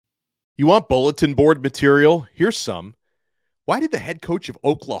You want bulletin board material? Here's some. Why did the head coach of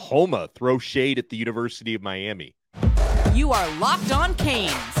Oklahoma throw shade at the University of Miami? You are Locked On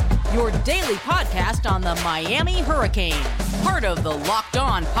Canes, your daily podcast on the Miami Hurricanes, part of the Locked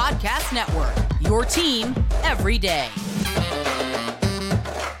On Podcast Network, your team every day.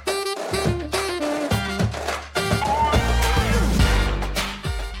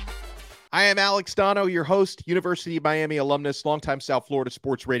 I am Alex Dono, your host, University of Miami alumnus, longtime South Florida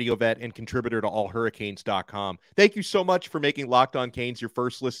sports radio vet, and contributor to allhurricanes.com. Thank you so much for making Locked On Canes your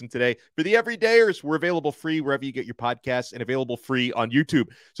first listen today. For the everydayers, we're available free wherever you get your podcasts and available free on YouTube.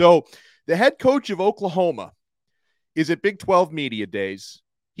 So the head coach of Oklahoma is at Big 12 Media Days.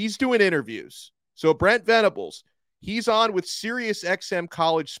 He's doing interviews. So Brent Venables, he's on with Sirius XM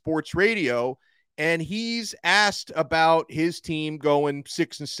College Sports Radio, and he's asked about his team going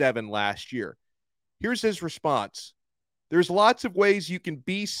 6-7 last year. Here's his response. There's lots of ways you can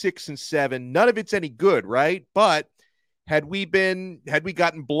be 6-7. None of it's any good, right? But had we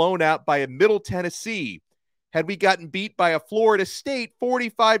gotten blown out by a Middle Tennessee, had we gotten beat by a Florida State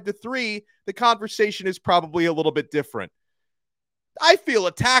 45-3, the conversation is probably a little bit different. I feel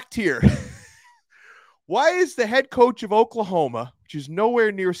attacked here. Why is the head coach of Oklahoma, which is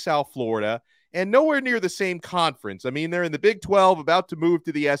nowhere near South Florida, and nowhere near the same conference? I mean, they're in the Big 12, about to move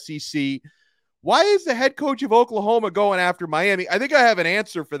to the SEC. Why is the head coach of Oklahoma going after Miami? I think I have an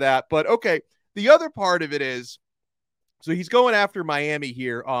answer for that, but okay. The other part of it is, so he's going after Miami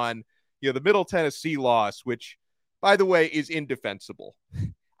here on, the Middle Tennessee loss, which, by the way, is indefensible.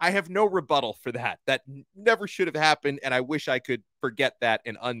 I have no rebuttal for that. That never should have happened, and I wish I could forget that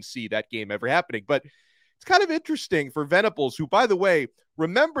and unsee that game ever happening. But it's kind of interesting for Venables, who, by the way,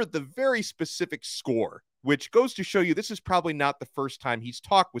 remembered the very specific score, which goes to show you this is probably not the first time he's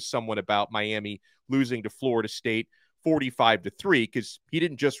talked with someone about Miami losing to Florida State 45-3, because he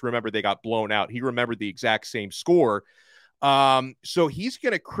didn't just remember they got blown out. He remembered the exact same score. So he's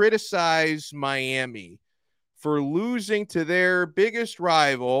going to criticize Miami for losing to their biggest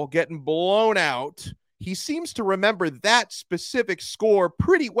rival, getting blown out. He seems to remember that specific score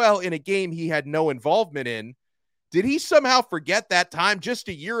pretty well in a game he had no involvement in. Did he somehow forget that time just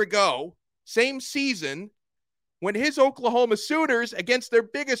a year ago, same season, when his Oklahoma Sooners against their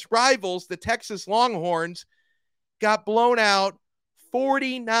biggest rivals, the Texas Longhorns, got blown out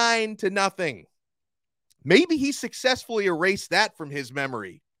 49-0? Maybe he successfully erased that from his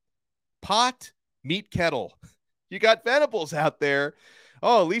memory. Pot, meet kettle. You got Venables out there.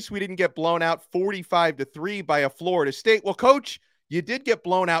 Oh, at least we didn't get blown out 45-3 by a Florida State. Well, coach, you did get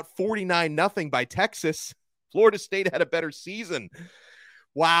blown out 49-0 by Texas. Florida State had a better season.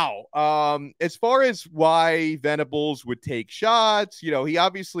 Wow. As far as why Venables would take shots, he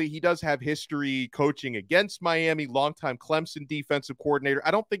does have history coaching against Miami, longtime Clemson defensive coordinator. I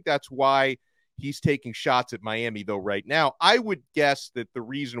don't think that's why he's taking shots at Miami, though, right now. I would guess that the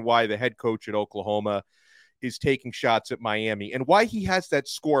reason why the head coach at Oklahoma is taking shots at Miami and why he has that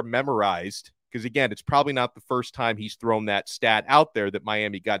score memorized, because, again, it's probably not the first time he's thrown that stat out there that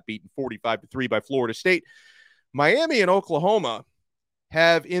Miami got beaten 45-3 by Florida State. Miami and Oklahoma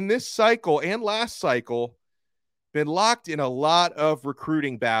have, in this cycle and last cycle, been locked in a lot of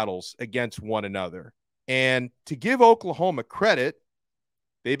recruiting battles against one another. And to give Oklahoma credit,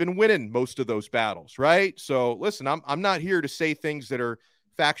 they've been winning most of those battles, right? So listen, I'm not here to say things that are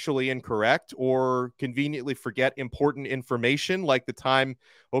factually incorrect or conveniently forget important information, like the time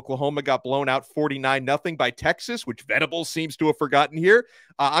Oklahoma got blown out 49-0 by Texas, which Venables seems to have forgotten here.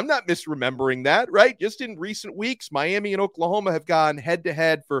 I'm not misremembering that, right? Just in recent weeks, Miami and Oklahoma have gone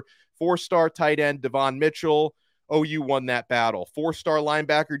head-to-head for four-star tight end Devon Mitchell. OU won that battle. Four-star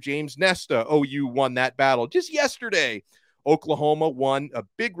linebacker James Nesta. OU won that battle. Just yesterday, Oklahoma won a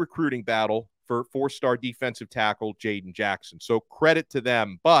big recruiting battle for four-star defensive tackle Jaden Jackson. So credit to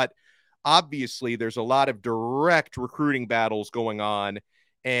them. But obviously there's a lot of direct recruiting battles going on.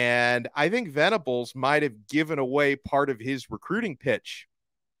 And I think Venables might have given away part of his recruiting pitch.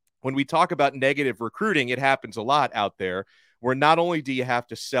 When we talk about negative recruiting, it happens a lot out there, where not only do you have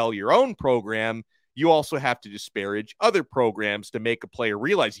to sell your own program, you also have to disparage other programs to make a player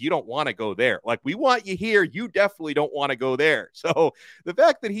realize you don't want to go there. Like, we want you here. You definitely don't want to go there. So the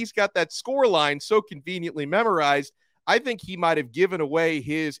fact that he's got that score line so conveniently memorized, I think he might have given away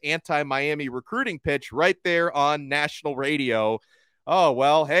his anti-Miami recruiting pitch right there on national radio. Oh,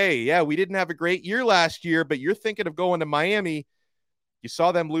 well, hey, yeah, we didn't have a great year last year, but you're thinking of going to Miami. You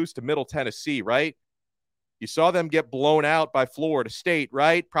saw them lose to Middle Tennessee, right? You saw them get blown out by Florida State,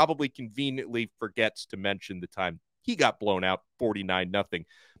 right? Probably conveniently forgets to mention the time he got blown out 49-0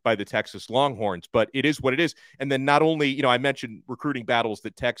 by the Texas Longhorns, but it is what it is. And then not only, I mentioned recruiting battles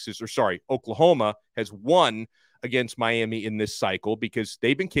that Oklahoma has won against Miami in this cycle because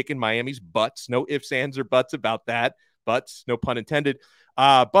they've been kicking Miami's butts. No ifs, ands, or buts about that. Butts, no pun intended.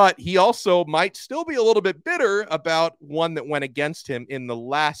 But he also might still be a little bit bitter about one that went against him in the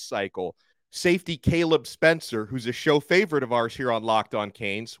last cycle. Safety Caleb Spencer, who's a show favorite of ours here on Locked On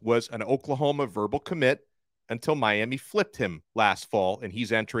Canes, was an Oklahoma verbal commit until Miami flipped him last fall, and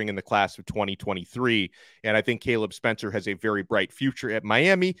he's entering in the class of 2023. And I think Caleb Spencer has a very bright future at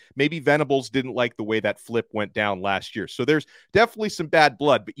Miami. Maybe Venables didn't like the way that flip went down last year. So there's definitely some bad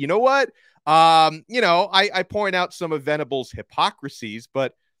blood. But you know what? I point out some of Venables' hypocrisies,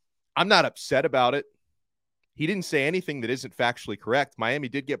 but I'm not upset about it. He didn't say anything that isn't factually correct. Miami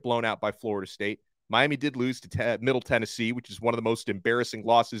did get blown out by Florida State. Miami did lose to Middle Tennessee, which is one of the most embarrassing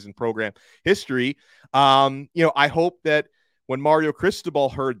losses in program history. I hope that when Mario Cristobal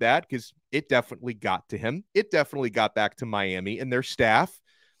heard that, because it definitely got to him, it definitely got back to Miami and their staff.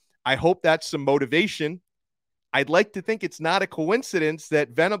 I hope that's some motivation. I'd like to think it's not a coincidence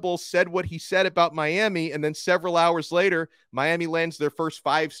that Venables said what he said about Miami, and then several hours later, Miami lands their first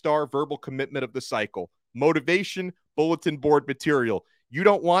 5-star verbal commitment of the cycle. Motivation, bulletin board material. You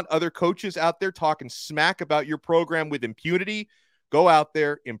don't want other coaches out there talking smack about your program with impunity. Go out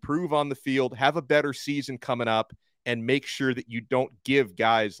there, improve on the field, have a better season coming up, and make sure that you don't give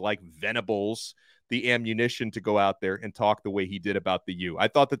guys like Venables the ammunition to go out there and talk the way he did about the U. I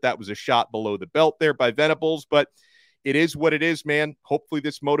thought that was a shot below the belt there by Venables, but it is what it is, man. Hopefully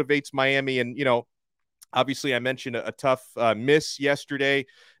this motivates Miami. And, obviously I mentioned a tough miss yesterday,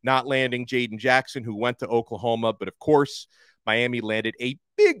 not landing Jaden Jackson, who went to Oklahoma. But, of course, Miami landed a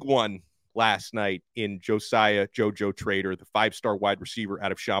big one last night in Josiah JoJo Trader, the 5-star wide receiver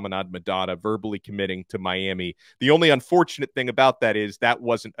out of Chaminade Madonna, verbally committing to Miami. The only unfortunate thing about that is that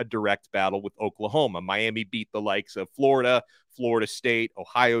wasn't a direct battle with Oklahoma. Miami beat the likes of Florida, Florida State,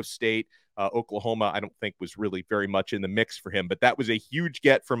 Ohio State. Oklahoma, I don't think, was really very much in the mix for him, but that was a huge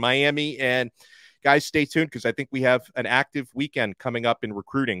get for Miami. And guys, stay tuned because I think we have an active weekend coming up in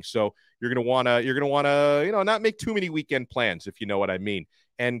recruiting. So you're gonna wanna not make too many weekend plans, if you know what I mean.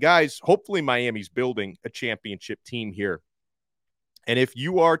 And guys, hopefully Miami's building a championship team here. And if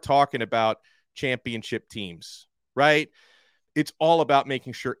you are talking about championship teams, right, it's all about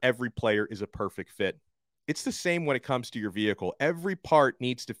making sure every player is a perfect fit. It's the same when it comes to your vehicle. Every part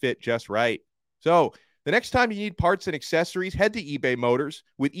needs to fit just right. So the next time you need parts and accessories, head to eBay Motors.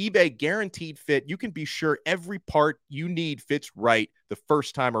 With eBay Guaranteed Fit, you can be sure every part you need fits right the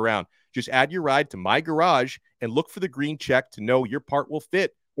first time around. Just add your ride to My Garage and look for the green check to know your part will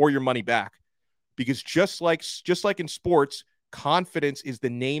fit or your money back. Because just like in sports, confidence is the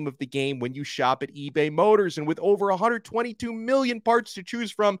name of the game when you shop at eBay Motors. And with over 122 million parts to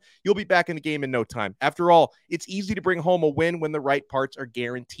choose from, you'll be back in the game in no time. After all, it's easy to bring home a win when the right parts are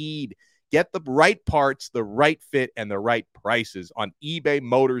guaranteed. Get the right parts, the right fit, and the right prices on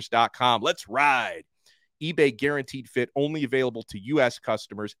ebaymotors.com. Let's ride. eBay Guaranteed Fit, only available to U.S.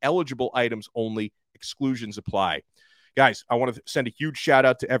 customers. Eligible items only. Exclusions apply. Guys, I want to send a huge shout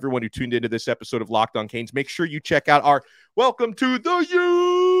out to everyone who tuned into this episode of Locked On Canes. Make sure you check out our Welcome to the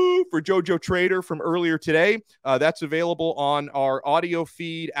U for JoJo Trader from earlier today. That's available on our audio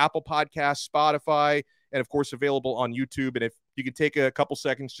feed, Apple Podcasts, Spotify, and, of course, available on YouTube. And if you could take a couple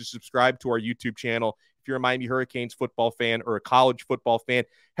seconds to subscribe to our YouTube channel, if you're a Miami Hurricanes football fan or a college football fan,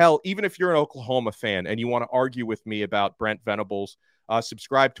 hell, even if you're an Oklahoma fan and you want to argue with me about Brent Venables,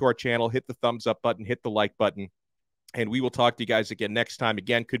 subscribe to our channel, hit the thumbs up button, hit the like button. And we will talk to you guys again next time.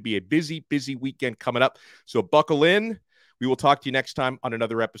 Again, could be a busy, busy weekend coming up. So buckle in. We will talk to you next time on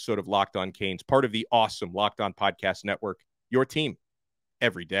another episode of Locked On Canes, part of the awesome Locked On Podcast Network, your team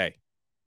every day.